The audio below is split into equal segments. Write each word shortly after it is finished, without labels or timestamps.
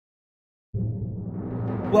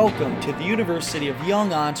Welcome to the University of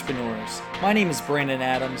Young Entrepreneurs. My name is Brandon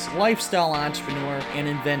Adams, lifestyle entrepreneur and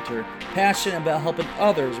inventor, passionate about helping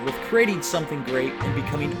others with creating something great and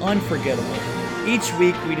becoming unforgettable. Each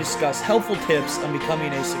week we discuss helpful tips on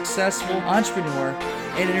becoming a successful entrepreneur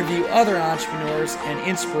and interview other entrepreneurs and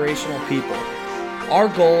inspirational people. Our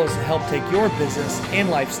goal is to help take your business and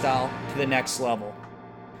lifestyle to the next level.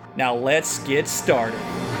 Now let's get started.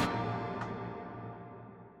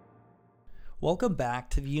 Welcome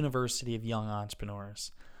back to the University of Young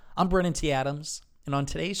Entrepreneurs. I'm Brennan T. Adams, and on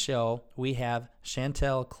today's show, we have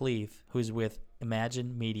Shantel Khleif, who's with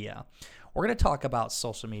Imagine Media. We're going to talk about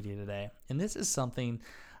social media today, and this is something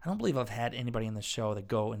I don't believe I've had anybody on the show that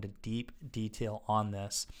go into deep detail on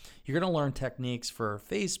this. You're going to learn techniques for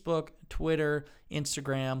Facebook, Twitter,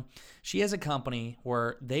 Instagram. She has a company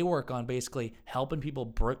where they work on basically helping people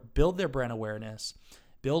build their brand awareness,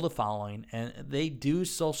 build a following, and they do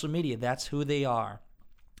social media. That's who they are.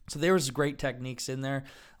 So there's great techniques in there,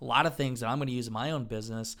 a lot of things that I'm going to use in my own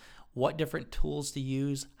business, what different tools to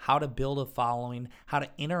use, how to build a following, how to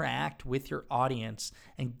interact with your audience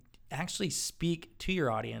and actually speak to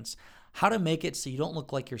your audience, how to make it so you don't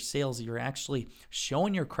look like you're salesy. You're actually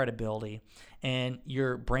showing your credibility and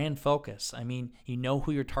your brand focus. I mean, you know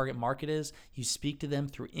who your target market is. You speak to them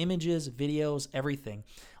through images, videos, everything.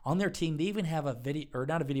 On their team, they even have a video, or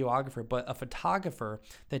not a videographer, but a photographer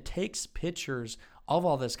that takes pictures of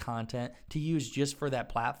all this content to use just for that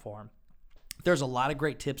platform. There's a lot of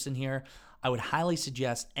great tips in here. I would highly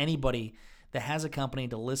suggest anybody that has a company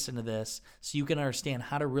to listen to this so you can understand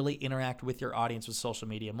how to really interact with your audience with social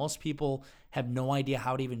media. Most people have no idea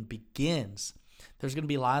how it even begins. There's going to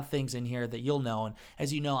be a lot of things in here that you'll know. And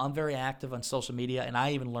as you know, I'm very active on social media, and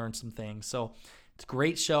I even learned some things. So it's a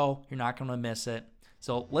great show. You're not going to miss it.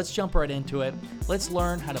 So let's jump right into it. Let's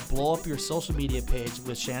learn how to blow up your social media page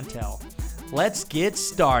with Shantel. Let's get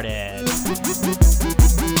started.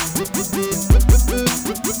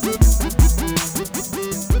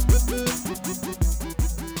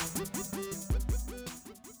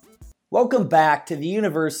 Welcome back to the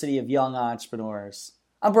University of Young Entrepreneurs.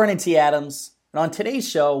 I'm Brennan T. Adams, and on today's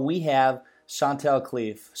show, we have Shantel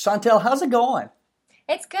Khleif. Shantel, how's it going?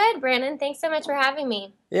 It's good, Brandon. Thanks so much for having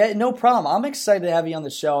me. Yeah, no problem. I'm excited to have you on the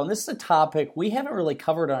show, and this is a topic we haven't really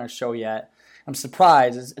covered on our show yet. I'm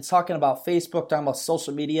surprised. It's talking about Facebook, talking about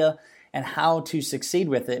social media, and how to succeed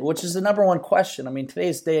with it, which is the number one question. I mean,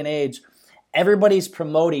 today's day and age, everybody's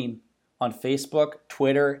promoting on Facebook,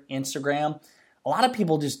 Twitter, Instagram. A lot of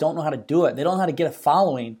people just don't know how to do it. They don't know how to get a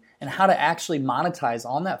following and how to actually monetize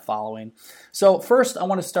on that following. So first, I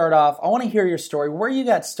want to start off, I want to hear your story, where you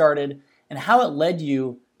got started and how it led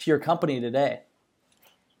you to your company today.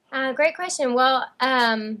 Great question. Well,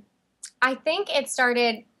 I think it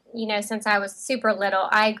started, since I was super little.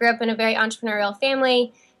 I grew up in a very entrepreneurial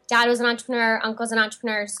family. Dad was an entrepreneur, uncle's an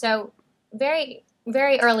entrepreneur. So very,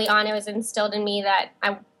 very early on, it was instilled in me that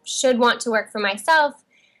I should want to work for myself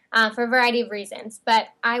for a variety of reasons. But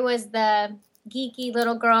I was the geeky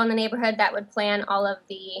little girl in the neighborhood that would plan all of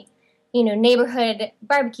the neighborhood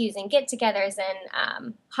barbecues and get-togethers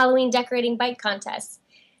and Halloween decorating bike contests.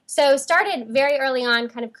 So started very early on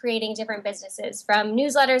kind of creating different businesses, from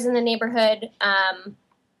newsletters in the neighborhood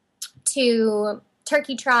to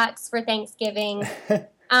turkey trots for Thanksgiving.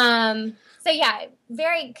 So yeah,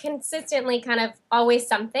 very consistently kind of always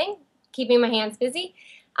something, keeping my hands busy.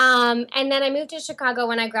 And then I moved to Chicago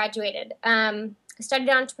when I graduated. I studied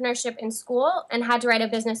entrepreneurship in school and had to write a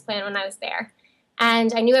business plan when I was there.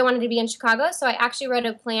 And I knew I wanted to be in Chicago, so I actually wrote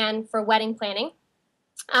a plan for wedding planning.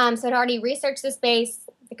 So I'd already researched the space,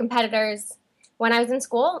 the competitors, when I was in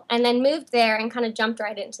school, and then moved there and kind of jumped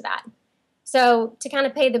right into that. So to kind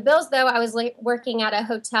of pay the bills, though, I was working at a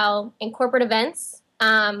hotel in corporate events,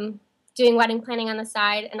 doing wedding planning on the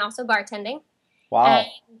side, and also bartending. Wow. And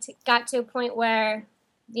got to a point where,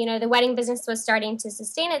 the wedding business was starting to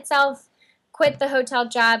sustain itself, quit the hotel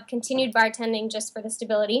job, continued bartending just for the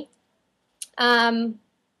stability. And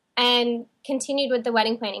continued with the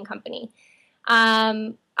wedding planning company.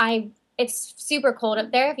 It's super cold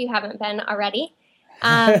up there if you haven't been already.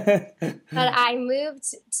 But I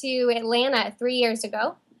moved to Atlanta 3 years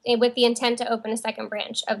ago with the intent to open a second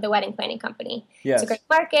branch of the wedding planning company. Yes. It's a great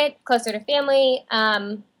market, closer to family,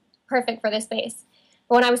 perfect for this space.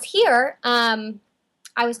 But when I was here,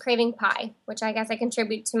 I was craving pie, which I guess I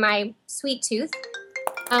contribute to my sweet tooth.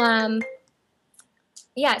 So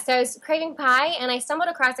I was craving pie, and I stumbled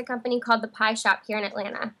across a company called The Pie Shop here in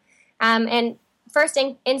Atlanta. And first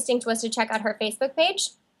instinct was to check out her Facebook page,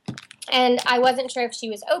 and I wasn't sure if she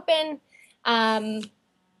was open.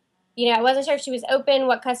 I wasn't sure if she was open.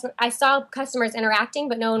 I saw customers interacting,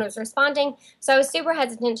 but no one was responding. So I was super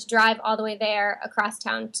hesitant to drive all the way there across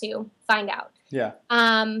town to find out. Yeah.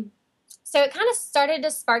 So it kind of started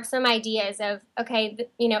to spark some ideas of, okay,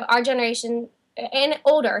 our generation and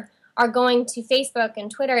older are going to Facebook and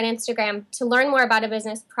Twitter and Instagram to learn more about a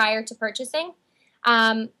business prior to purchasing.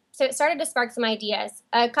 So it started to spark some ideas.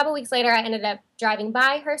 A couple weeks later, I ended up driving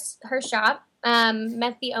by her shop,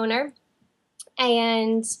 met the owner,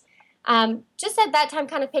 and just at that time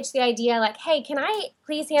kind of pitched the idea like, hey, can I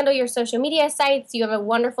please handle your social media sites? You have a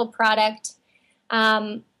wonderful product,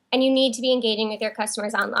 and you need to be engaging with your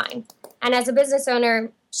customers online. And as a business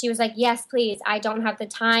owner, she was like, yes, please. I don't have the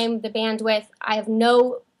time, the bandwidth. I have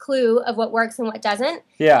no clue of what works and what doesn't.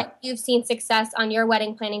 Yeah. And you've seen success on your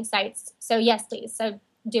wedding planning sites. So yes, please. So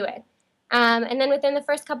do it. And then within the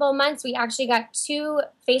first couple of months, we actually got 2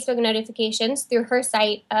 Facebook notifications through her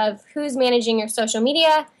site of who's managing your social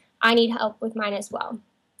media. I need help with mine as well.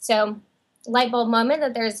 So light bulb moment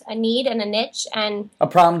that there's a need and a niche and a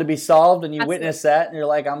problem to be solved, and you Absolutely. witness that, and you're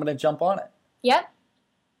like, I'm going to jump on it. Yep.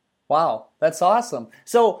 Wow, that's awesome.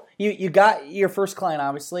 So you got your first client,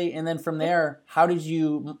 obviously, and then from there, how did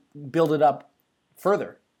you build it up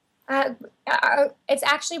further? It's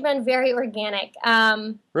actually been very organic.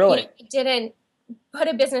 Really? We didn't put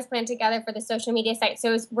a business plan together for the social media site,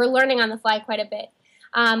 so we're learning on the fly quite a bit.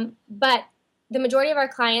 But the majority of our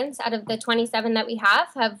clients, out of the 27 that we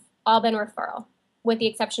have all been referral, with the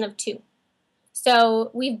exception of 2.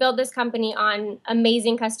 So we've built this company on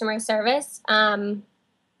amazing customer service.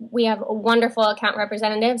 We have wonderful account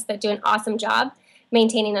representatives that do an awesome job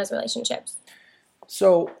maintaining those relationships.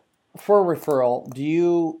 So for a referral, do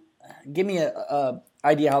you give me a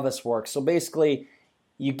idea how this works? So basically,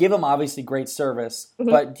 you give them obviously great service,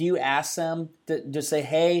 but do you ask them to just say,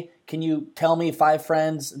 hey, can you tell me 5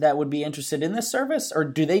 friends that would be interested in this service? Or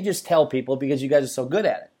do they just tell people because you guys are so good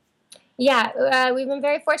at it? Yeah, we've been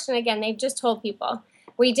very fortunate. Again, they've just told people.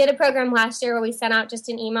 We did a program last year where we sent out just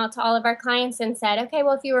an email to all of our clients and said, okay,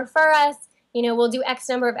 well, if you refer us, we'll do X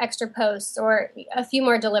number of extra posts or a few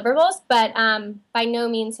more deliverables. But by no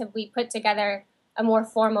means have we put together a more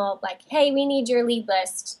formal, like, hey, we need your lead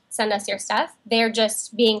list. Send us your stuff. They're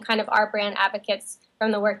just being kind of our brand advocates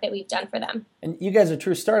from the work that we've done for them. And you guys are a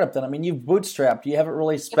true startup then. I mean, you've bootstrapped. You haven't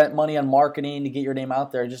really spent money on marketing to get your name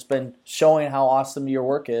out there. Just been showing how awesome your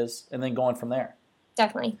work is and then going from there.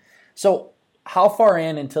 Definitely. So how far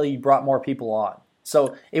in until you brought more people on?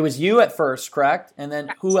 So it was you at first, correct? And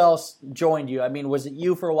then who else joined you? I mean, was it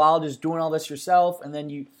you for a while just doing all this yourself? And then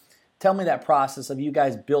you tell me that process of you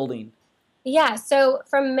guys building. Yeah, so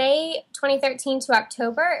from May 2013 to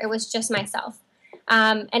October, it was just myself.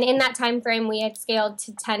 And in that time frame, we had scaled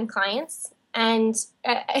to 10 clients. And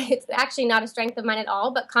it's actually not a strength of mine at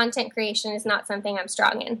all, but content creation is not something I'm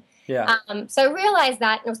strong in. Yeah. So I realized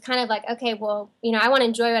that, and it was kind of like, okay, well, I want to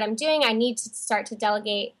enjoy what I'm doing. I need to start to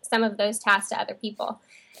delegate some of those tasks to other people.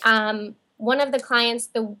 One of the clients,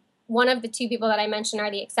 one of the 2 people that I mentioned are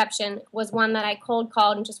the exception, was one that I cold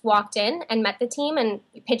called and just walked in and met the team and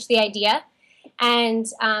pitched the idea. And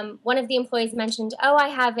one of the employees mentioned, oh, I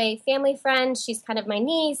have a family friend. She's kind of my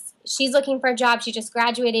niece. She's looking for a job. She just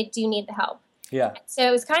graduated. Do you need the help? Yeah. So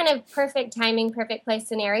it was kind of perfect timing, perfect place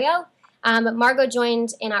scenario. But Margot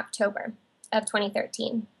joined in October of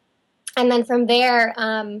 2013. And then from there,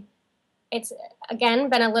 it's, again,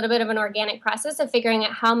 been a little bit of an organic process of figuring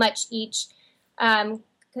out how much each,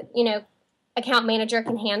 account manager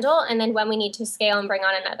can handle, and then when we need to scale and bring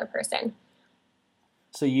on another person.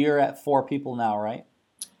 So you're at 4 people now, right?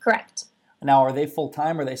 Correct. Now, are they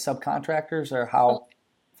full-time? Are they subcontractors? Or how?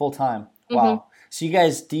 Full-time. Mm-hmm. Wow. So you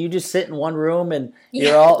guys, do you just sit in one room and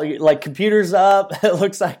you're all, like, computers up? It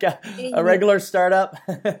looks like a regular startup.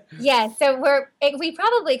 Yeah, so we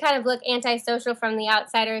probably kind of look antisocial from the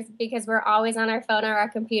outsiders because we're always on our phone or our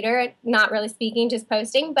computer, not really speaking, just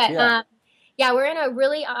posting. But we're in a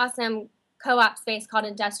really awesome co-op space called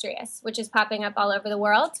Industrious, which is popping up all over the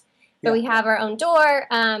world. So we have our own door.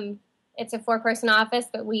 It's a 4-person office,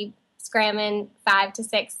 but we scram in 5 to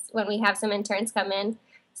 6 when we have some interns come in.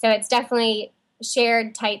 So it's definitely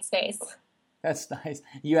shared, tight space. That's nice.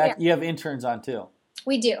 You have interns on too.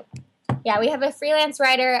 We do. Yeah, we have a freelance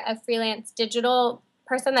writer, a freelance digital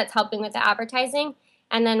person that's helping with the advertising,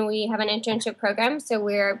 and then we have an internship program. So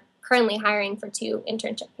we're currently hiring for 2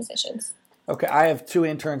 internship positions. Okay, I have 2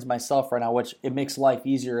 interns myself right now, which it makes life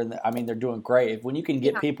easier. And they're doing great. When you can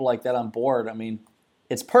get people like that on board,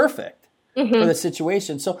 it's perfect for the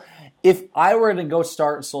situation. So if I were to go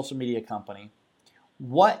start a social media company,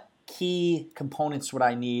 what key components would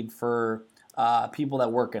I need for people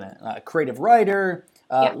that work in it? Creative writer,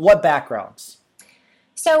 what backgrounds?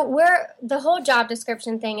 So the whole job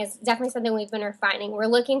description thing is definitely something we've been refining. We're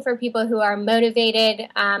looking for people who are motivated,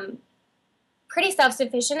 pretty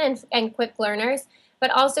self-sufficient and quick learners,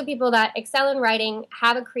 but also people that excel in writing,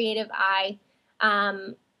 have a creative eye.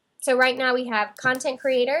 So right now we have content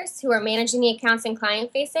creators who are managing the accounts and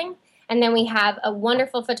client-facing, and then we have a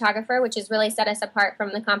wonderful photographer, which has really set us apart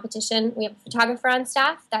from the competition. We have a photographer on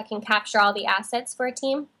staff that can capture all the assets for a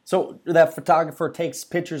team. So that photographer takes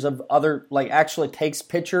pictures of actually takes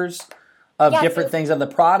pictures of different things of the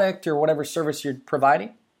product or whatever service you're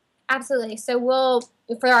providing? Absolutely. So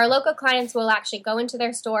for our local clients, we'll actually go into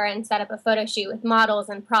their store and set up a photo shoot with models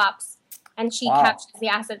and props, and she captures the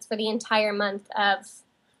assets for the entire month of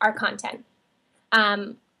our content.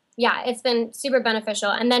 It's been super beneficial.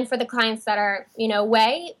 And then for the clients that are,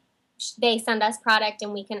 away, they send us product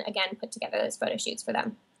and we can, again, put together those photo shoots for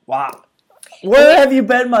them. Wow. Where have you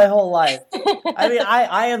been my whole life? I mean,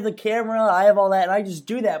 I have the camera, I have all that, and I just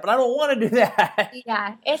do that, but I don't want to do that.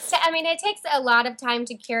 Yeah. It takes a lot of time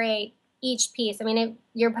to curate each piece. I mean, if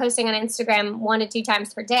you're posting on Instagram 1 to 2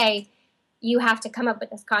 times per day, you have to come up with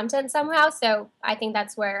this content somehow. So I think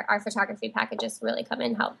that's where our photography packages really come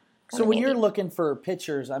in help. So when you're looking for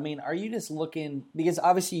pictures, I mean, are you just looking, because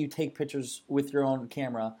obviously you take pictures with your own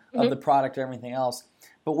camera of the product or everything else,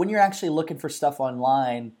 but when you're actually looking for stuff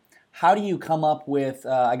online, how do you come up with,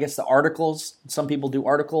 the articles? Some people do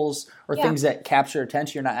articles or things that capture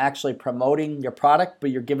attention. You're not actually promoting your product, but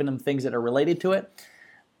you're giving them things that are related to it.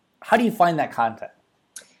 How do you find that content?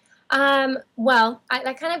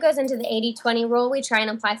 That kind of goes into the 80-20 rule we try and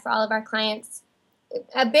apply for all of our clients.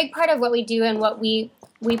 A big part of what we do and what we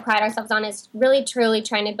pride ourselves on is really, truly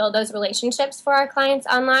trying to build those relationships for our clients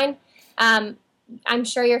online. I'm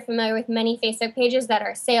sure you're familiar with many Facebook pages that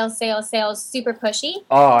are sales, sales, sales, super pushy.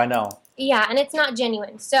 Oh, I know. Yeah, and it's not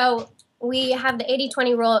genuine. So we have the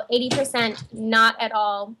 80-20 rule, 80% not at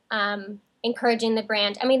all encouraging the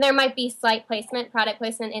brand. I mean, there might be slight product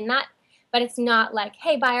placement in that, but it's not like,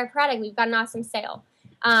 hey, buy our product, we've got an awesome sale.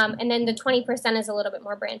 And then the 20% is a little bit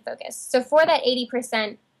more brand focused. So for that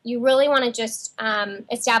 80%, you really want to just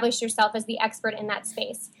establish yourself as the expert in that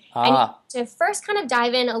space. And to first kind of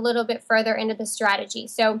dive in a little bit further into the strategy.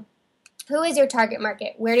 So who is your target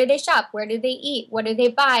market? Where do they shop? Where do they eat? What do they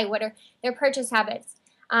buy? What are their purchase habits?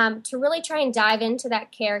 To really try and dive into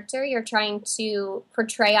that character you're trying to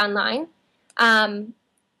portray online. And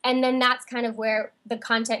then that's kind of where the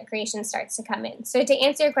content creation starts to come in. So to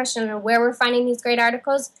answer your question on where we're finding these great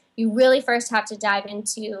articles, you really first have to dive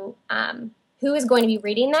into who is going to be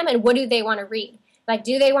reading them and what do they want to read. Like,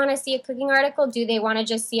 do they want to see a cooking article? Do they want to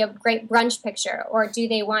just see a great brunch picture? Or do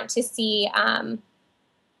they want to see, an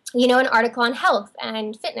article on health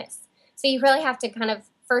and fitness? So you really have to kind of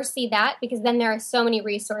first see that, because then there are so many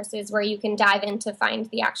resources where you can dive in to find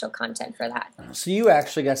the actual content for that. So you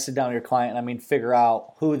actually got to sit down with your client and, figure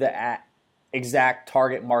out who the exact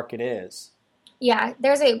target market is. Yeah,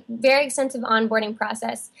 there's a very extensive onboarding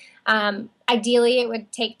process. Ideally, it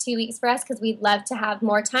would take 2 weeks for us because we'd love to have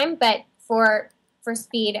more time, but for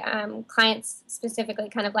speed, clients specifically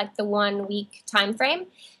kind of like the 1 week time frame.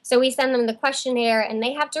 So we send them the questionnaire and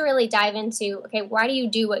they have to really dive into, okay, why do you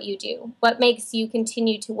do what you do? What makes you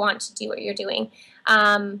continue to want to do what you're doing?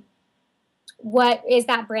 What is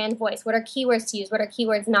that brand voice? What are keywords to use? What are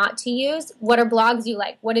keywords not to use? What are blogs you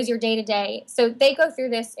like? What is your day-to-day? So they go through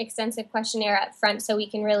this extensive questionnaire up front so we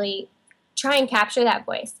can really try and capture that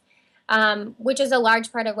voice, which is a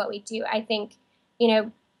large part of what we do. I think,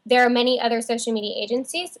 there are many other social media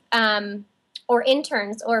agencies or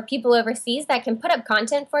interns or people overseas that can put up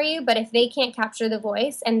content for you, but if they can't capture the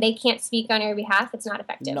voice and they can't speak on your behalf, it's not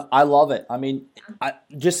effective. No, I love it.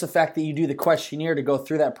 Just the fact that you do the questionnaire to go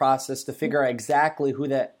through that process to figure out exactly who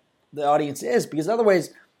the audience is, because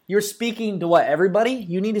otherwise you're speaking to everybody?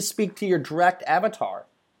 You need to speak to your direct avatar.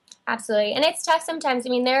 Absolutely. And it's tough sometimes.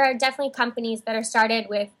 There are definitely companies that are started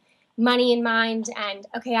with money in mind and,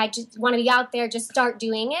 okay, I just want to be out there, just start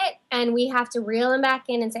doing it. And we have to reel them back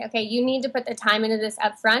in and say, okay, you need to put the time into this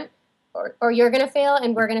up front or you're going to fail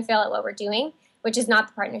and we're going to fail at what we're doing, which is not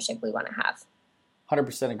the partnership we want to have.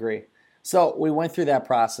 100% agree. So we went through that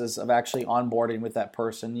process of actually onboarding with that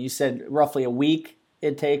person. You said roughly a week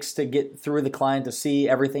it takes to get through the client to see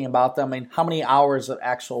everything about them. How many hours of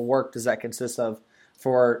actual work does that consist of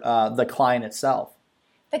for the client itself?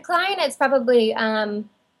 The client, it's probably...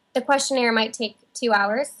 the questionnaire might take 2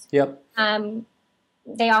 hours. Yep.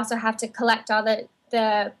 They also have to collect all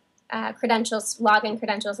the credentials, login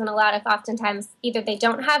credentials, and oftentimes either they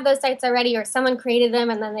don't have those sites already or someone created them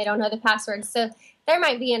and then they don't know the passwords. So there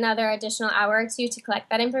might be another additional hour or two to collect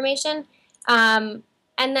that information. And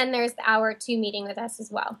then there's the hour or two meeting with us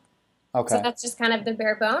as well. Okay. So that's just kind of the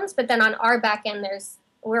bare bones. But then on our back end,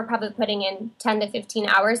 we're probably putting in 10 to 15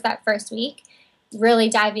 hours that first week, really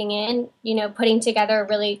diving in, putting together a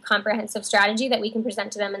really comprehensive strategy that we can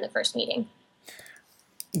present to them in the first meeting.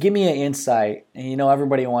 Give me an insight. And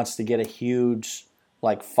everybody wants to get a huge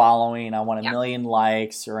following. I want a million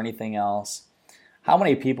likes or anything else. How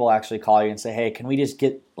many people actually call you and say, hey, can we just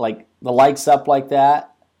get the likes up like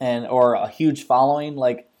that or a huge following?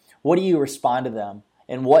 What do you respond to them?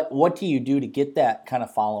 And what do you do to get that kind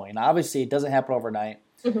of following? Obviously, it doesn't happen overnight.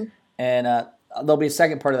 Mm-hmm. And there'll be a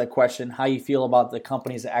second part of that question, how you feel about the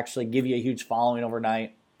companies that actually give you a huge following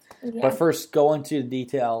overnight. Yeah. But first, go into the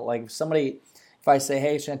detail. If I say,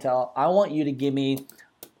 hey, Shantel, I want you to give me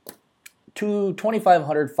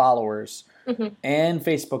 2,500 followers and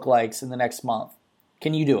Facebook likes in the next month.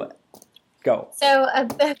 Can you do it? Go. So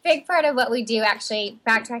a big part of what we do, actually,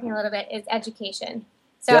 backtracking a little bit, is education.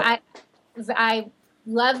 So I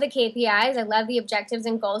love the KPIs. I love the objectives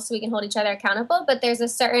and goals so we can hold each other accountable. But there's a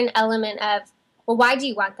certain element of, well, why do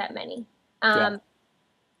you want that many?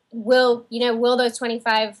 Will those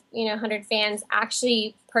 2,500 fans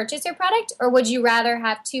actually purchase your product, or would you rather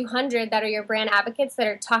have 200 that are your brand advocates that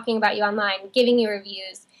are talking about you online, giving you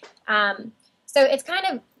reviews? So it's kind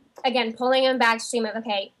of, again, pulling them backstream of,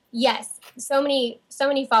 okay, yes, so many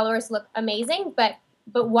followers look amazing, but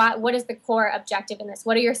what is the core objective in this?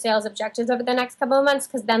 What are your sales objectives over the next couple of months?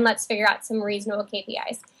 Because then let's figure out some reasonable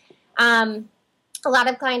KPIs. A lot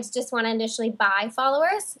of clients just want to initially buy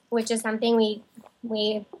followers, which is something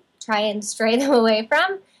we try and stray them away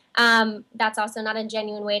from. That's also not a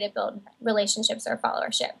genuine way to build relationships or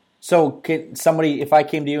followership. So can somebody, if I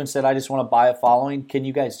came to you and said, I just want to buy a following, can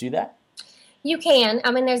you guys do that? You can.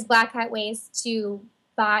 There's black hat ways to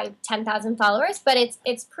buy 10,000 followers, but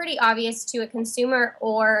it's pretty obvious to a consumer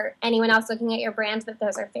or anyone else looking at your brand that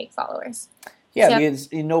those are fake followers. Yeah,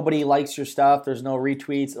 because nobody likes your stuff. There's no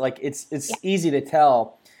retweets. It's easy to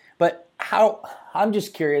tell. But I'm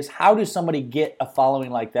just curious, how does somebody get a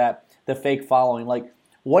following like that, the fake following?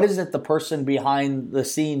 What is it the person behind the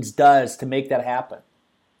scenes does to make that happen?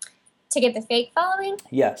 To get the fake following?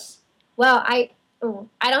 Yes. Well, I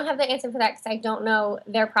don't have the answer for that because I don't know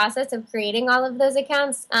their process of creating all of those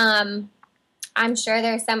accounts. I'm sure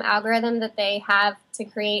there's some algorithm that they have to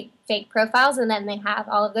create fake profiles, and then they have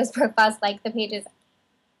all of those profiles like the pages.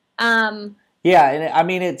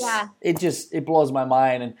 It blows my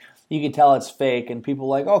mind, and you can tell it's fake, and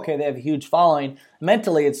people are okay, they have a huge following.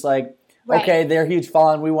 Mentally, it's okay, they're a huge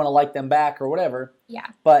following, we want to like them back or whatever. Yeah.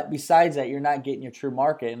 But besides that, you're not getting your true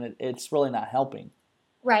market, and it's really not helping.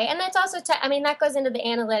 Right, and that's also, that goes into the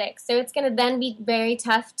analytics. So it's going to then be very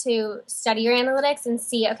tough to study your analytics and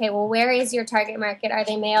see, okay, well, where is your target market? Are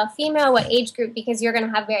they male, female, what age group? Because you're going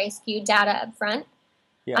to have very skewed data up front.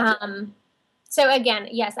 Yeah. So again,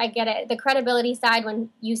 yes, I get it. The credibility side,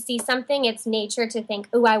 when you see something, it's nature to think,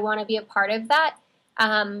 oh, I want to be a part of that.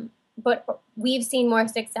 But we've seen more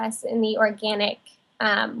success in the organic,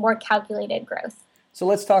 more calculated growth. So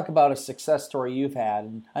let's talk about a success story you've had.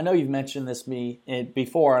 And I know you've mentioned this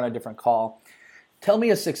before on a different call. Tell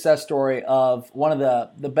me a success story of one of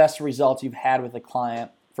the best results you've had with a client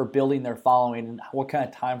for building their following and what kind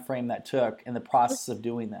of time frame that took in the process of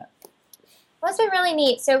doing that. Well, it's been really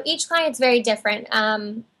neat. So each client's very different.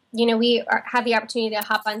 We have the opportunity to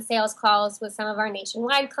hop on sales calls with some of our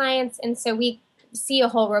nationwide clients. And so we see a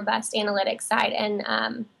whole robust analytics side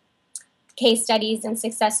and case studies and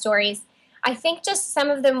success stories. I think just some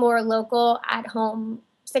of the more local at-home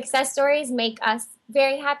success stories make us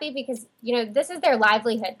very happy because, this is their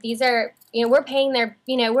livelihood. These are, we're paying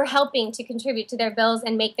we're helping to contribute to their bills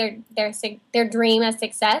and make their dream a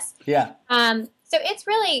success. Yeah. So it's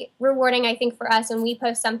really rewarding, I think, for us when we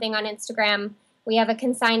post something on Instagram. We have a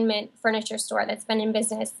consignment furniture store that's been in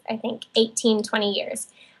business, I think, 18 or 20 years.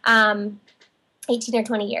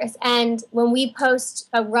 And when we post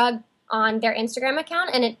a rug on their Instagram account,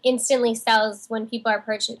 and it instantly sells when people are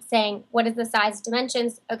saying, what is the size,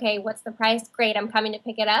 dimensions? Okay, what's the price? Great, I'm coming to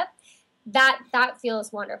pick it up. That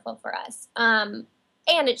feels wonderful for us. And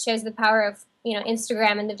it shows the power of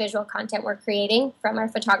Instagram and the visual content we're creating from our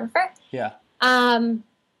photographer. Yeah.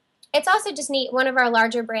 It's also just neat. One of our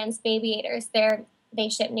larger brands, Babyators, they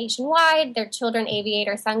ship nationwide. They're children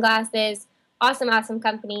aviator sunglasses. Awesome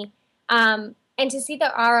company. And to see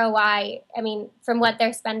the ROI, from what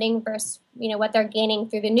they're spending versus, what they're gaining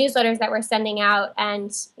through the newsletters that we're sending out and,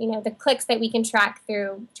 the clicks that we can track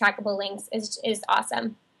through trackable links is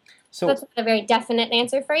awesome. So that's not a very definite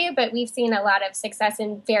answer for you, but we've seen a lot of success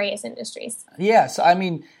in various industries. Yeah. So, have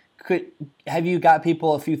you got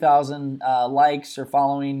people a few thousand likes or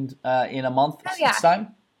following in a month this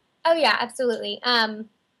time? Oh, yeah, absolutely.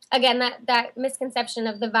 again, that misconception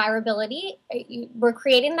of the virability, we're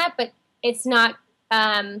creating that, but it's not.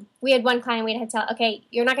 We had one client we had to tell, okay,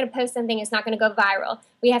 you're not going to post something, it's not going to go viral.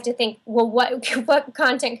 We have to think, well, what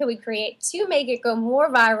content could we create to make it go more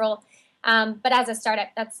viral? But as a startup,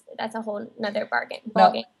 that's a whole nother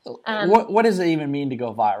ballgame. What does it even mean to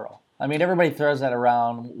go viral? I mean, everybody throws that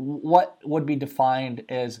around. What would be defined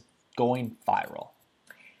as going viral?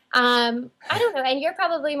 I don't know, and you're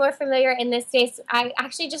probably more familiar in this space. I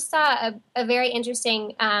actually just saw a very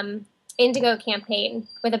interesting Indigo campaign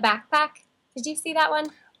with a backpack. Did you see that one?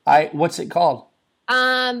 What's it called?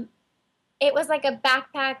 It was like a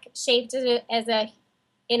backpack shaped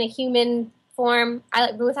in a human form.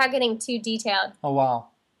 Without getting too detailed. Oh wow!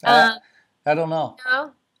 I don't know.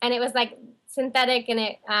 No, and it was like synthetic, and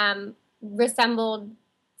it resembled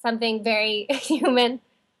something very human,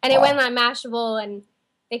 and it went on Mashable, and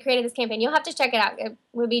they created this campaign. You'll have to check it out. It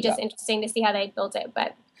would be just interesting to see how they built it,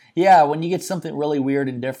 but. Yeah, when you get something really weird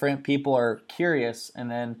and different, people are curious,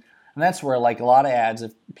 and that's where, like a lot of ads,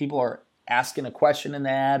 if people are asking a question in the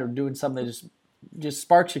ad or doing something that just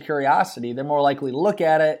sparks your curiosity, they're more likely to look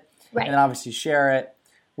at it and then obviously share it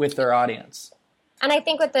with their audience. And I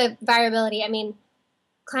think with the virability, I mean,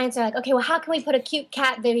 clients are like, okay, well, how can we put a cute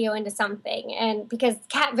cat video into something? And because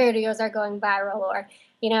cat videos are going viral, or,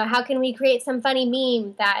 how can we create some funny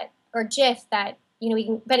meme or GIF that, we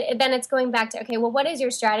can, but then it's going back to, okay, well, what is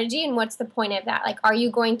your strategy and what's the point of that? Like, are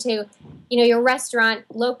you going to, your restaurant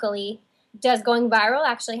locally, does going viral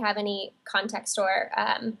actually have any context or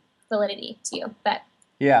validity to you? But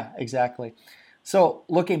yeah, exactly. So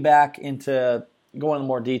looking back into going into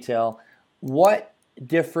more detail, what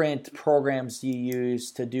different programs do you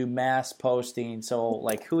use to do mass posting? So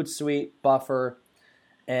like Hootsuite, Buffer,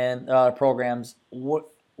 and programs,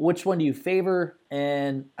 which one do you favor?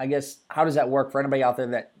 And I guess, how does that work for anybody out there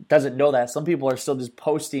that doesn't know that? Some people are still just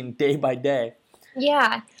posting day by day.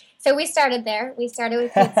 Yeah. So we started there. We started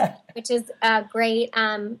with Hootsuite, which is a great,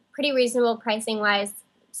 pretty reasonable pricing-wise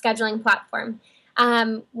scheduling platform.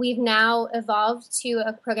 We've now evolved to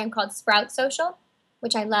a program called Sprout Social,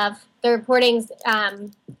 which I love. The reporting's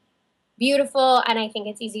beautiful, and I think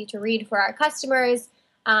it's easy to read for our customers.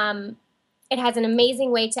 It has an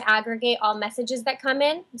amazing way to aggregate all messages that come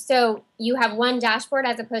in. So you have one dashboard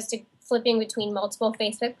as opposed to flipping between multiple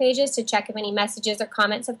Facebook pages to check if any messages or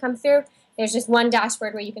comments have come through. There's just one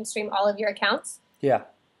dashboard where you can stream all of your accounts. Yeah.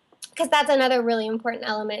 Because that's another really important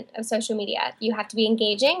element of social media. You have to be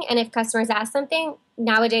engaging, and if customers ask something,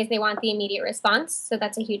 nowadays they want the immediate response, so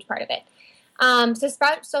that's a huge part of it. So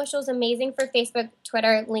Sprout Social is amazing for Facebook,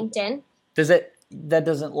 Twitter, LinkedIn. That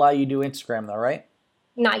doesn't allow you to do Instagram though, right?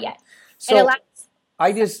 Not yet. So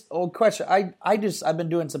I've been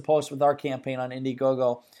doing some posts with our campaign on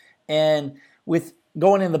Indiegogo, and with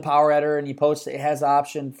going in the Power Editor and you post it has the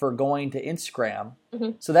option for going to Instagram.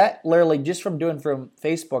 Mm-hmm. So that literally, just from doing from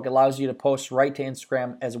Facebook, allows you to post right to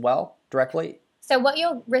Instagram as well, directly. So what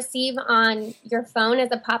you'll receive on your phone is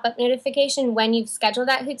a pop-up notification when you've scheduled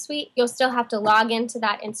that Hootsuite. You'll still have to log into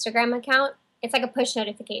that Instagram account. It's like a push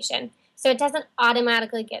notification. So it doesn't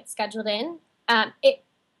automatically get scheduled in.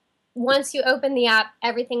 Once you open the app,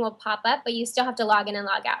 everything will pop up, but you still have to log in and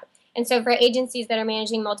log out. And so for agencies that are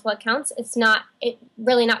managing multiple accounts, it's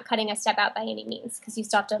really not cutting a step out by any means, because you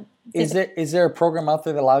still have to. Is there a program out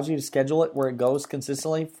there that allows you to schedule it where it goes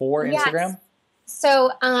consistently for Instagram? Yes.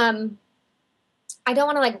 So I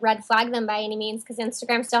don't want to red flag them by any means, because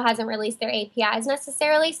Instagram still hasn't released their APIs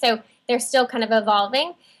necessarily, so they're still kind of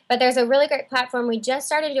evolving. But there's a really great platform we just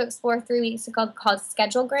started to explore 3 weeks ago called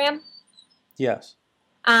Schedulegram. Yes.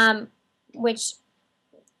 Which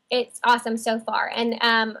it's awesome so far. And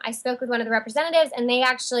I spoke with one of the representatives, and they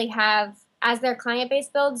actually have, as their client base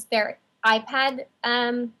builds, their iPad,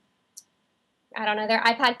 their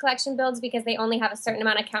iPad collection builds, because they only have a certain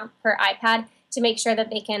amount of count per iPad to make sure that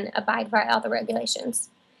they can abide by all the regulations.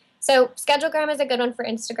 So Schedulegram is a good one for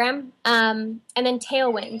Instagram. And then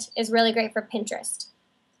Tailwind is really great for Pinterest.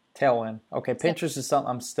 Tailwind. Okay, Pinterest is something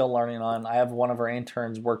I'm still learning on. I have one of our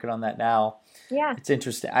interns working on that now. Yeah. It's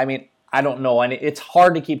interesting. I mean, I don't know. And it's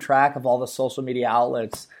hard to keep track of all the social media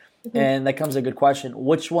outlets. Mm-hmm. And that comes a good question.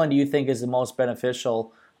 Which one do you think is the most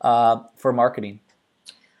beneficial for marketing?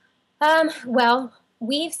 Well,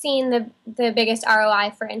 we've seen the biggest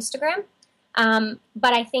ROI for Instagram.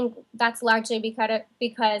 But I think that's largely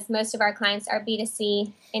because most of our clients are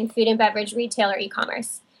B2C in food and beverage, retail, or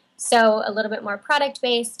e-commerce. So a little bit more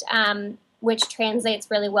product-based, which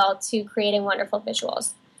translates really well to creating wonderful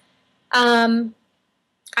visuals.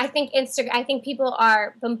 I think people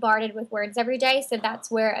are bombarded with words every day, so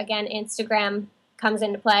that's where, again, Instagram comes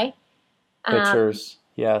into play. Pictures,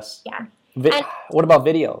 yes. Yeah. And What about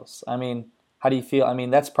videos? I mean, how do you feel? I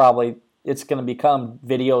mean, it's going to become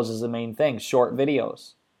videos as the main thing, short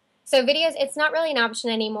videos. so videos, it's not really an option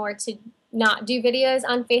anymore to not do videos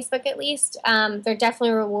on Facebook, at least. They're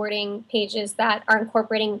definitely rewarding pages that are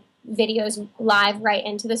incorporating videos live right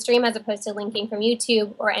into the stream as opposed to linking from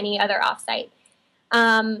YouTube or any other offsite.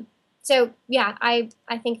 So yeah, I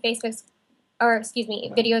think videos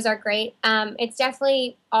are great. It's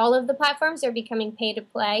definitely all of the platforms are becoming pay to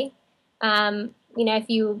play. If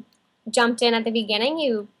you jumped in at the beginning,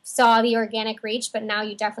 you saw the organic reach, but now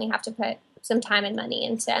you definitely have to put some time and money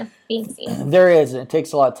into being seen. There is. It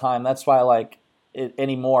takes a lot of time. That's why I like it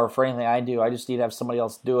anymore. For anything I do, I just need to have somebody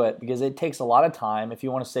else do it because it takes a lot of time if you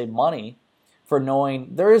want to save money for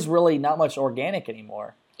knowing there is really not much organic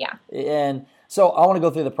anymore. Yeah. And so I want to go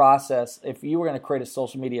through the process. If you were going to create a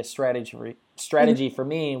social media strategy Mm-hmm. for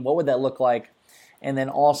me, what would that look like? And then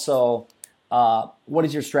also, what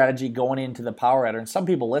is your strategy going into the Power Editor? And some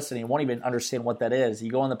people listening won't even understand what that is. You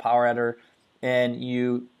go in the Power Editor and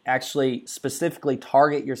you actually specifically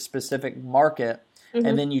target your specific market, Mm-hmm.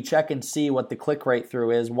 and then you check and see what the click rate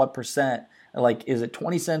through is, what percent, like is it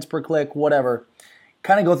 20 cents per click, whatever.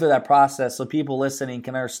 Kind of go through that process so people listening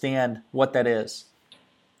can understand what that is.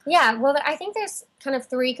 Yeah, well, I think there's kind of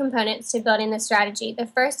three components to building the strategy. The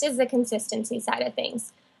first is the consistency side of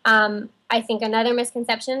things. I think another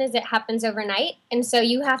misconception is it happens overnight. And so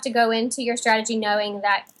you have to go into your strategy knowing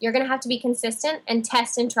that you're going to have to be consistent and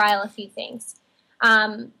test and trial a few things.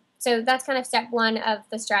 So that's kind of step one of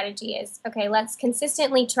the strategy is, okay, let's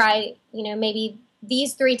consistently try, maybe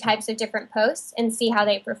these three types of different posts and see how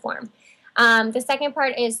they perform. The second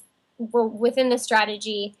part is within the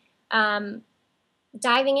strategy,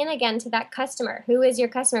 diving in again to that customer. Who is your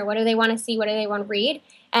customer? What do they want to see? What do they want to read?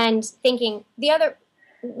 And thinking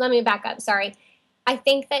let me back up. Sorry. I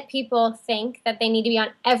think that people think that they need to be on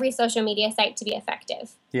every social media site to be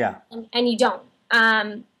effective. Yeah. And you don't.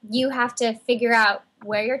 You have to figure out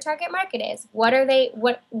where your target market is. What is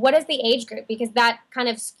the age group? Because that kind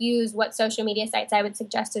of skews what social media sites I would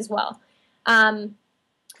suggest as well.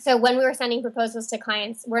 So when we were sending proposals to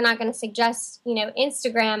clients, we're not going to suggest,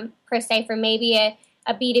 Instagram per se for maybe a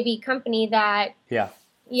B2B company that,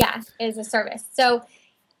 is a service. So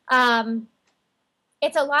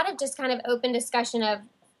it's a lot of just kind of open discussion of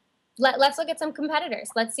let's look at some competitors.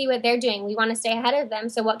 Let's see what they're doing. We want to stay ahead of them.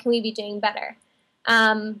 So what can we be doing better?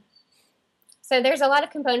 So there's a lot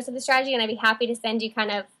of components of the strategy, and I'd be happy to send you kind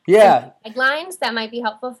of guidelines that might be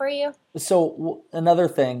helpful for you. So another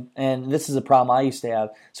thing, and this is a problem I used to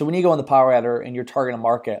have. So when you go in the Power Editor and you're targeting a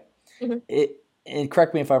market, and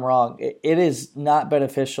correct me if I'm wrong, it is not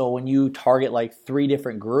beneficial when you target like 3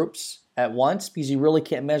 different groups at once because you really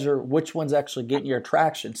can't measure which one's actually getting your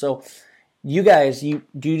attraction. So you guys, do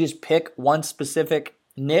you just pick one specific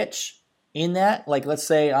niche in that? Like, let's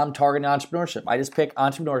say I'm targeting entrepreneurship. I just pick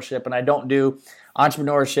entrepreneurship, and I don't do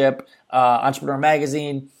entrepreneurship, entrepreneur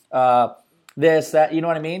magazine, this, that. You know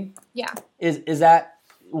what I mean? Yeah. Is that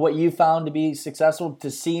what you found to be successful? To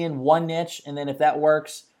see in one niche, and then if that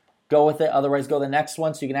works, go with it. Otherwise, go to the next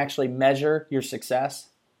one, so you can actually measure your success.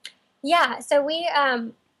 Yeah. So we,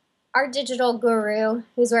 our digital guru,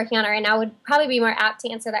 who's working on it right now, would probably be more apt to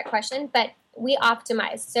answer that question. But we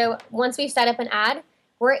optimize. So once we've set up an ad,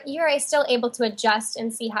 you're still able to adjust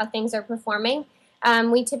and see how things are performing.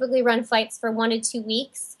 We typically run flights for 1 to 2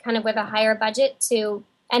 weeks, kind of with a higher budget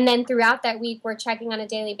and then throughout that week, we're checking on a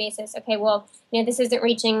daily basis. Okay, well, this isn't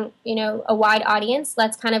reaching, a wide audience.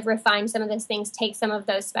 Let's kind of refine some of those things, take some of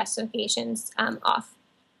those specifications off.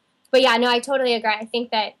 But yeah, no, I totally agree. I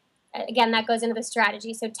think that, again, that goes into the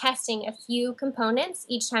strategy. So testing a few components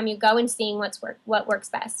each time you go and seeing what works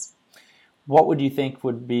best. What would you think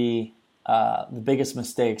would be the biggest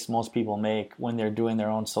mistakes most people make when they're doing their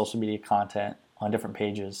own social media content on different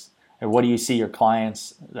pages? Or what do you see your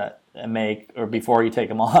clients that make, or before you take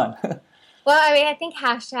them on? Well, I think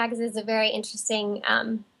hashtags is a very interesting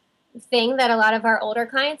thing that a lot of our older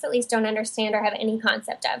clients at least don't understand or have any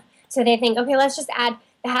concept of. So they think, okay, let's just add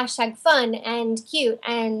the hashtag fun and cute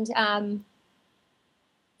and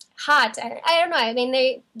hot. I don't know. I mean,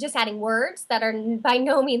 they just adding words that are by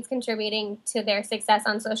no means contributing to their success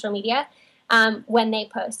on social media when they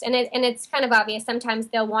post. And it's kind of obvious. Sometimes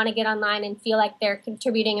they'll want to get online and feel like they're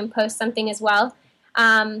contributing and post something as well.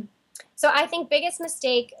 So I think biggest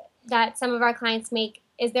mistake that some of our clients make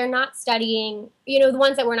is they're not studying, the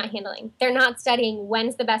ones that we're not handling. They're not studying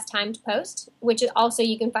when's the best time to post, which is also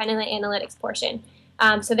you can find in the analytics portion.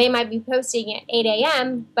 So they might be posting at 8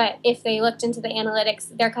 a.m., but if they looked into the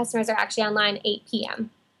analytics, their customers are actually online 8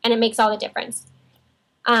 p.m., and it makes all the difference.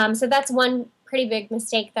 So that's one pretty big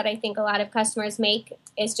mistake that I think a lot of customers make.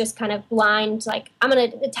 is just kind of blind, like I'm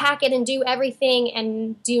going to attack it and do everything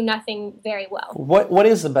and do nothing very well. What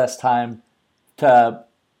is the best time to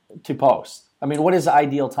post? I mean, what is the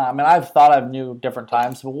ideal time? I mean, I've thought I've knew different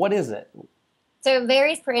times, but what is it? So it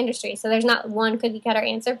varies per industry. So there's not one cookie cutter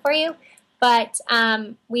answer for you. But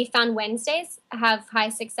we found Wednesdays have high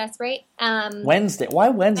success rate. Wednesday? Why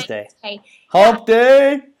Wednesday? Hump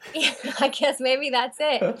day? Yeah, I guess maybe that's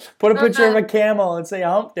it. Put a picture of a camel and say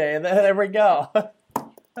hump day. There we go.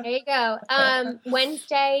 There you go.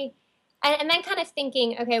 Wednesday. And then kind of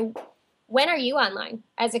thinking, okay, when are you online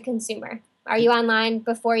as a consumer? Are you online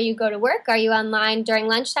before you go to work? Are you online during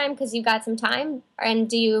lunchtime because you've got some time? And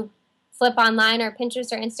do you flip online or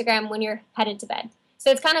Pinterest or Instagram when you're headed to bed? So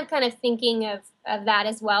it's kind of thinking of that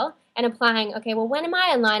as well and applying, okay, well, when am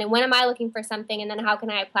I online and when am I looking for something, and then how can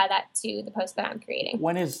I apply that to the post that I'm creating?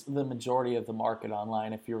 When is the majority of the market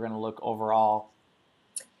online if you're going to look overall?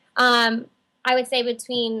 I would say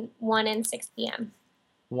between 1 and 6 p.m.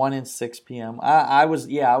 1 and 6 p.m. I was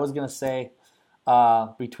going to say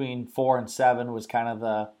between 4 and 7 was kind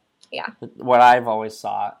of what I've always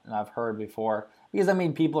thought and I've heard before. Because, I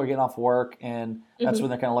mean, people are getting off work, and that's when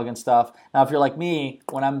they're kind of looking at stuff. Now, if you're like me,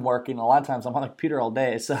 when I'm working, a lot of times I'm on the computer all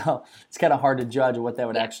day, so it's kind of hard to judge what that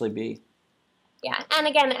would actually be. Yeah, and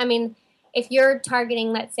again, I mean, if you're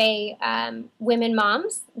targeting, let's say, women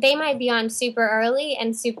moms, they might be on super early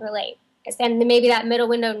and super late. And maybe that middle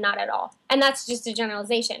window, not at all. And that's just a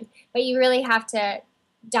generalization. But you really have to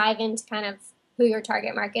dive into kind of who your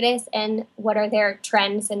target market is and what are their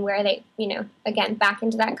trends and where they, again, back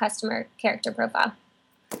into that customer character profile.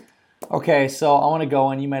 Okay, so I want to go,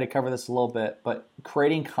 and you might have covered this a little bit, but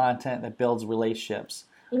creating content that builds relationships.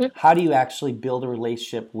 Mm-hmm. How do you actually build a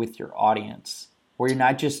relationship with your audience where you're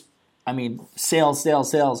not just, sales,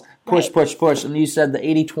 push. And you said the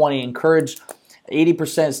 80-20, encourage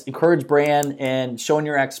 80% encourage brand and showing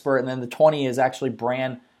you're expert, and then the 20 is actually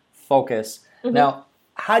brand focus. Mm-hmm. Now,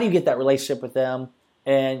 how do you get that relationship with them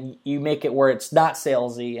and you make it where it's not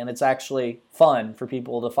salesy and it's actually fun for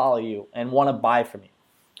people to follow you and want to buy from you?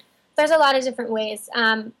 There's a lot of different ways.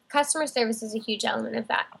 Customer service is a huge element of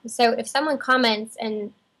that. So if someone comments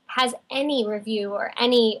and has any review or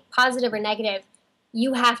any positive or negative,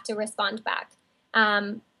 you have to respond back.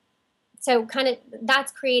 So kind of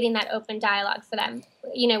that's creating that open dialogue for them.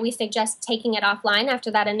 We suggest taking it offline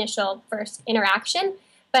after that initial first interaction,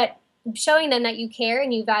 but showing them that you care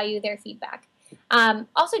and you value their feedback.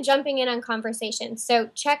 Also jumping in on conversations. So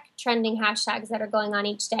check trending hashtags that are going on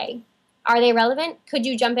each day. Are they relevant? Could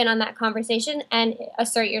you jump in on that conversation and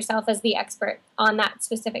assert yourself as the expert on that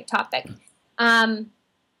specific topic?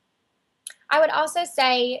 I would also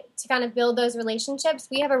say to kind of build those relationships,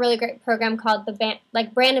 we have a really great program called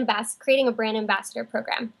creating a brand ambassador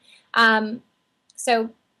program. So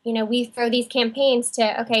we throw these campaigns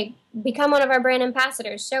to, become one of our brand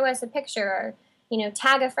ambassadors, show us a picture or,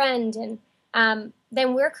 tag a friend. And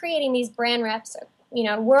then we're creating these brand reps,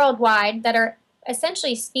 worldwide that are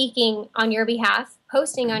essentially speaking on your behalf,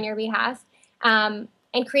 posting on your behalf, and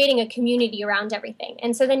creating a community around everything.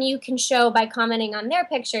 And so then you can show by commenting on their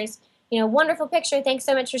pictures, wonderful picture, thanks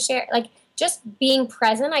so much for sharing. Like just being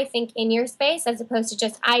present, I think, in your space as opposed to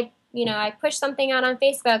just, I push something out on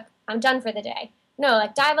Facebook, I'm done for the day. No,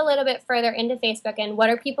 like dive a little bit further into Facebook and what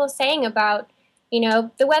are people saying about,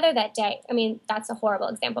 the weather that day? I mean, that's a horrible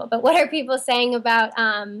example, but what are people saying about,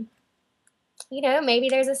 maybe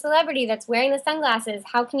there's a celebrity that's wearing the sunglasses.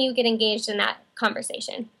 How can you get engaged in that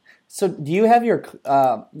conversation? So do you have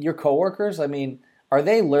your coworkers? I mean, are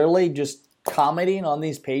they literally just commenting on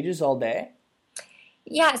these pages all day?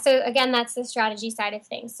 Yeah, so again, that's the strategy side of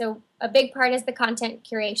things. So a big part is the content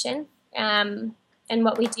curation. And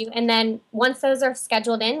what we do. And then once those are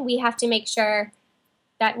scheduled in, we have to make sure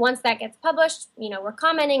that once that gets published, we're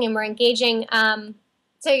commenting and we're engaging.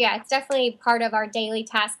 So yeah, it's definitely part of our daily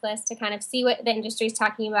task list to kind of see what the industry is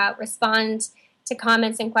talking about, respond to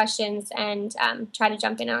comments and questions, and try to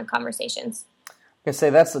jump in on conversations. I say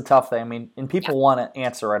that's the tough thing. I mean, and people want to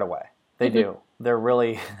answer right away. They do. They're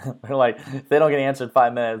like, if they don't get answered in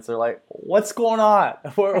 5 minutes, they're like, what's going on?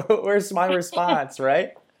 Where's my response,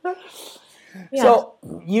 right? Yeah. So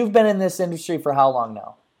you've been in this industry for how long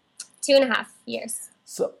now? 2.5 years.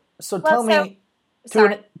 So tell me, two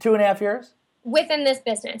and a half years? Within this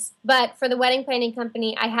business. But for the wedding planning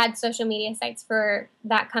company, I had social media sites for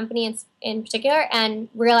that company in particular and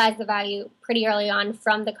realized the value pretty early on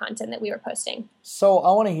from the content that we were posting. So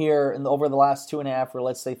I want to hear, over the last 2.5 or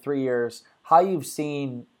let's say 3 years, how you've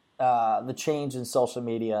seen the change in social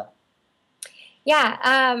media.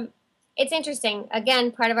 Yeah, it's interesting.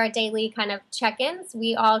 Again, part of our daily kind of check-ins,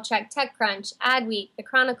 we all check TechCrunch, Adweek, the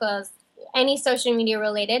Chronicles, any social media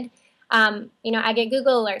related. I get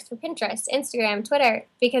Google alerts for Pinterest, Instagram, Twitter,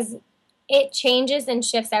 because it changes and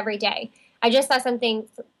shifts every day. I just saw something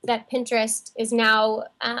that Pinterest is now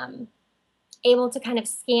able to kind of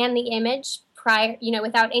scan the image prior,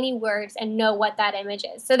 without any words and know what that image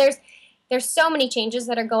is. So there's so many changes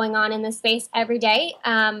that are going on in this space every day.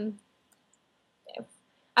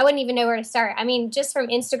 I wouldn't even know where to start. I mean, just from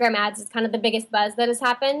Instagram ads is kind of the biggest buzz that has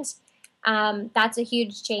happened. That's a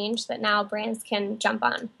huge change that now brands can jump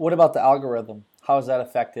on. What about the algorithm? How has that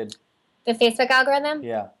affected? The Facebook algorithm?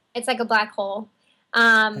 Yeah. It's like a black hole.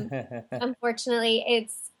 Unfortunately,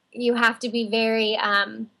 you have to be very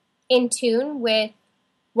in tune with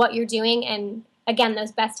what you're doing. And again,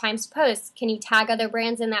 those best times to post. Can you tag other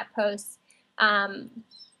brands in that post?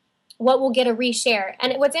 What will get a reshare?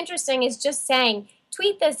 And what's interesting is just saying,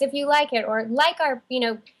 tweet this if you like it, or like our,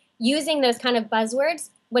 using those kind of buzzwords.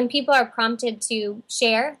 When people are prompted to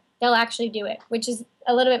share, they'll actually do it, which is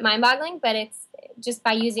a little bit mind-boggling, but it's just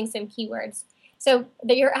by using some keywords. So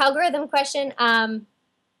your algorithm question,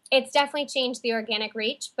 it's definitely changed the organic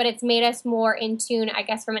reach, but it's made us more in tune, I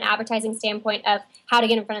guess, from an advertising standpoint of how to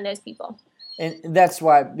get in front of those people. And that's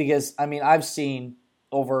why, because, I've seen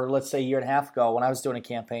over, let's say, a year and a half ago when I was doing a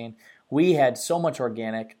campaign, we had so much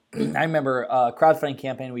organic. I remember a crowdfunding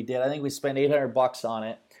campaign we did. I think we spent $800 on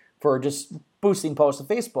it for just boosting posts on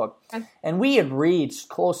Facebook. Okay. And we had reached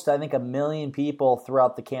close to, I think, 1 million people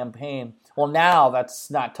throughout the campaign. Well, now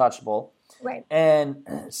that's not touchable. Right. And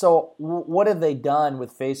so what have they done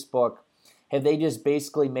with Facebook? Have they just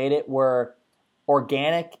basically made it where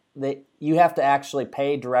organic, you have to actually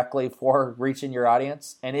pay directly for reaching your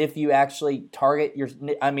audience? And if you actually target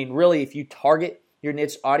if you target your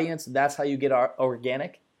niche audience, that's how you get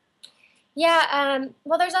organic? Yeah.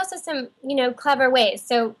 Well, there's also some, clever ways.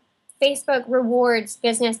 So Facebook rewards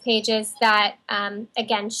business pages that,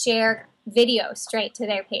 again, share video straight to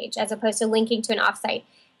their page as opposed to linking to an offsite.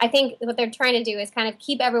 I think what they're trying to do is kind of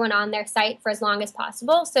keep everyone on their site for as long as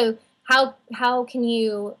possible. So how can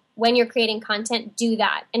you, when you're creating content, do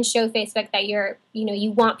that and show Facebook that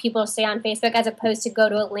you want people to stay on Facebook as opposed to go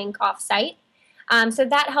to a link off site. So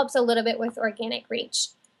that helps a little bit with organic reach.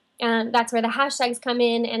 That's where the hashtags come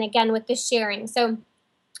in, and again with the sharing. So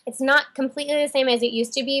it's not completely the same as it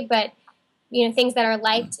used to be, but things that are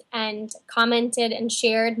liked and commented and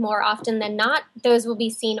shared more often than not, those will be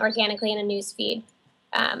seen organically in a news feed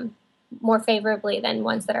more favorably than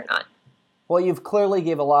ones that are not. Well, you've clearly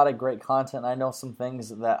gave a lot of great content. I know some things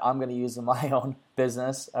that I'm going to use in my own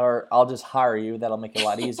business, or I'll just hire you. That'll make it a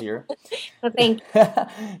lot easier. Well, thank you.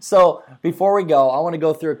 So before we go, I want to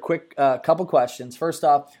go through a quick couple questions. First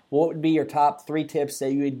off, what would be your top 3 tips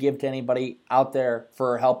that you would give to anybody out there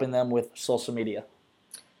for helping them with social media?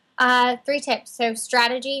 3 tips. So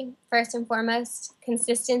strategy, first and foremost,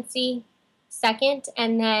 consistency, second,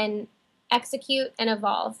 and then execute and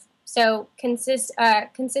evolve. So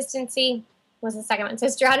consistency was the second one. So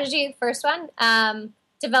strategy, first one,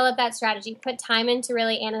 develop that strategy. Put time into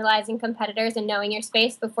really analyzing competitors and knowing your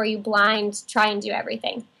space before you blind try and do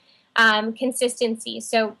everything. Consistency,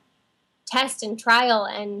 so test and trial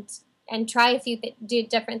and try a few do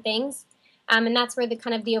different things. And that's where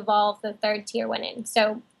the evolve, the third tier went in.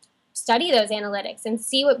 So study those analytics and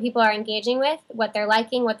see what people are engaging with, what they're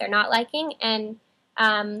liking, what they're not liking, and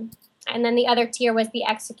then the other tier was the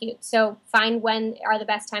execute. So find when are the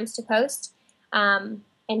best times to post, and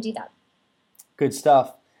do that. Good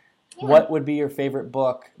stuff. Yeah. What would be your favorite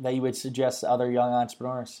book that you would suggest to other young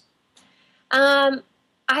entrepreneurs? I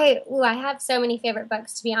have so many favorite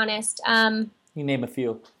books, to be honest. You name a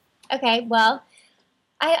few. Okay, well,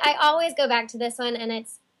 I always go back to this one, and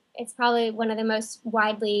it's probably one of the most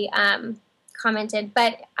widely commented,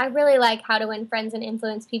 but I really like How to Win Friends and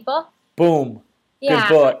Influence People. Boom. Yeah.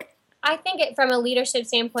 Good book. I think from a leadership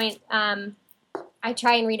standpoint, I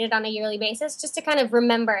try and read it on a yearly basis just to kind of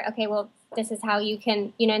remember, okay, well, this is how you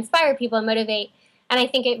can, inspire people and motivate. And I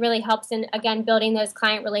think it really helps in, again, building those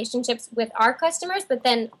client relationships with our customers, but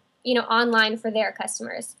then, online for their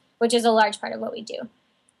customers, which is a large part of what we do.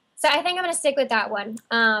 So I think I'm going to stick with that one.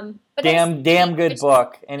 But damn good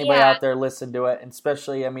book. Anybody out there listen to it, and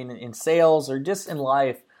especially, in sales or just in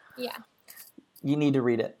life. Yeah. You need to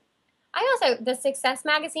read it. I also, the Success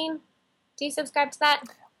Magazine, do you subscribe to that?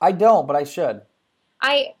 I don't, but I should.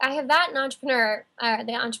 I have that in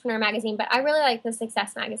the Entrepreneur Magazine, but I really like the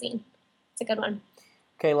Success Magazine. It's a good one.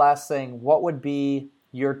 Okay, last thing. What would be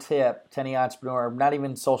your tip to any entrepreneur, not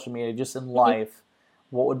even social media, just in life?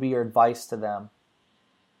 What would be your advice to them?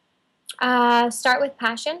 Start with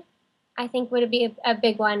passion, I think would be a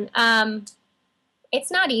big one.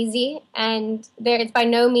 It's not easy, and it's by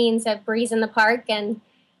no means a breeze in the park, and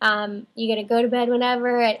You get to go to bed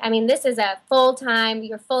whenever. I mean, this is a full-time,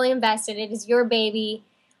 you're fully invested. It is your baby.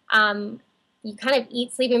 You kind of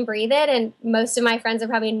eat, sleep, and breathe it. And most of my friends are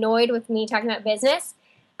probably annoyed with me talking about business.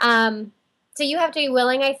 So you have to be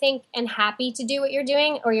willing, I think, and happy to do what you're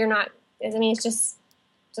doing, or you're not. I mean, it's just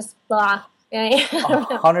blah.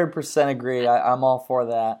 100% agree. I'm all for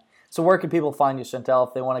that. So where can people find you, Shantel,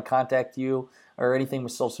 if they want to contact you or anything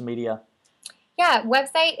with social media? Yeah,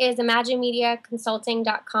 website is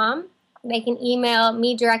imaginemediaconsulting.com. They can email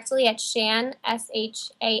me directly at Shan,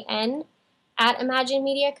 SHAN, at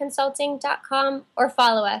imaginemediaconsulting.com, or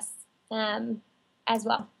follow us as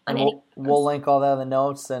well. We'll link all that in the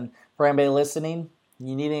notes. And for anybody listening,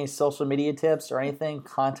 you need any social media tips or anything,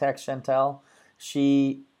 contact Shantel.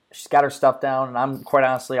 She's got her stuff down, and I'm quite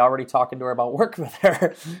honestly already talking to her about working with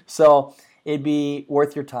her. So it'd be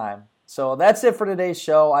worth your time. So that's it for today's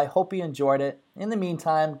show. I hope you enjoyed it. In the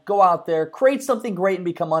meantime, go out there, create something great, and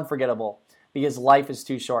become unforgettable, because life is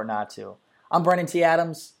too short not to. I'm Brennan T.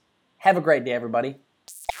 Adams. Have a great day, everybody.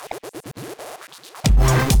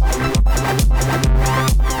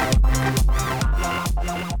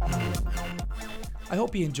 I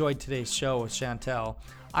hope you enjoyed today's show with Shantel.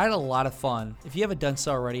 I had a lot of fun. If you haven't done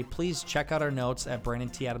so already, please check out our notes at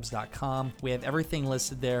BrandonTAdams.com. We have everything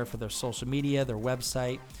listed there for their social media, their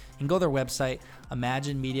website. You can go to their website,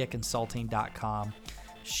 ImagineMediaConsulting.com.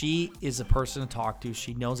 She is a person to talk to.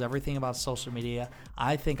 She knows everything about social media.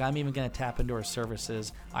 I think I'm even going to tap into her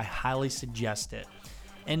services. I highly suggest it.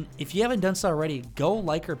 And if you haven't done so already, go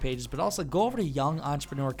like her pages, but also go over to Young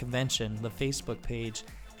Entrepreneur Convention, the Facebook page,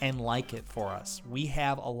 and like it for us. We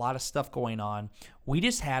have a lot of stuff going on. We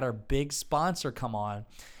just had our big sponsor come on,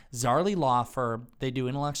 Zarley Law Firm. They do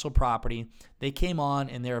intellectual property. They came on,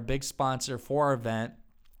 and they're a big sponsor for our event.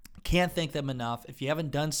 Can't thank them enough. If you haven't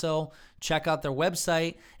done so, check out their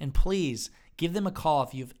website, and please give them a call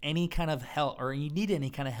if you have any kind of help or you need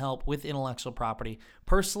any kind of help with intellectual property.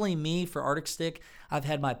 Personally, me, for Arctic Stick, I've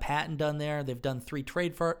had my patent done there. They've done 3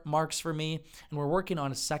 trademarks for me, and we're working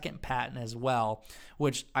on a second patent as well,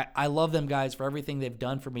 which I love them guys for everything they've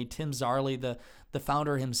done for me. Tim Zarley, the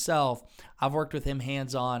founder himself, I've worked with him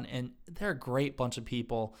hands-on, and they're a great bunch of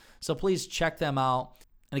people. So please check them out.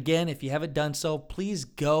 And again, if you haven't done so, please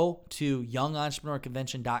go to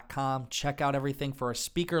YoungEntrepreneurConvention.com. Check out everything for our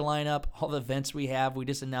speaker lineup, all the events we have. We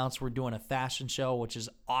just announced we're doing a fashion show, which is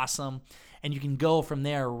awesome. And you can go from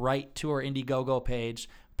there right to our Indiegogo page,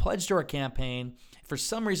 pledge to our campaign. If for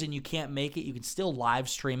some reason you can't make it, you can still live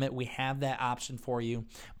stream it. We have that option for you.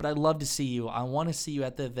 But I'd love to see you. I want to see you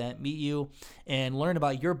at the event, meet you, and learn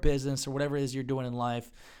about your business or whatever it is you're doing in life.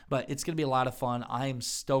 But it's going to be a lot of fun. I am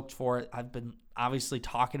stoked for it. I've been obviously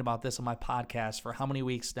talking about this on my podcast for how many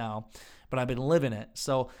weeks now, but I've been living it.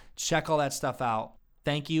 So check all that stuff out.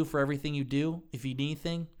 Thank you for everything you do. If you need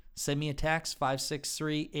anything, send me a text,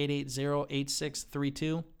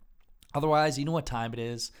 563-880-8632. Otherwise, you know what time it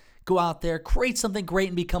is. Go out there, create something great,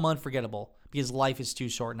 and become unforgettable, because life is too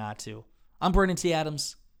short not to. I'm Brennan T.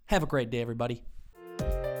 Adams. Have a great day, everybody.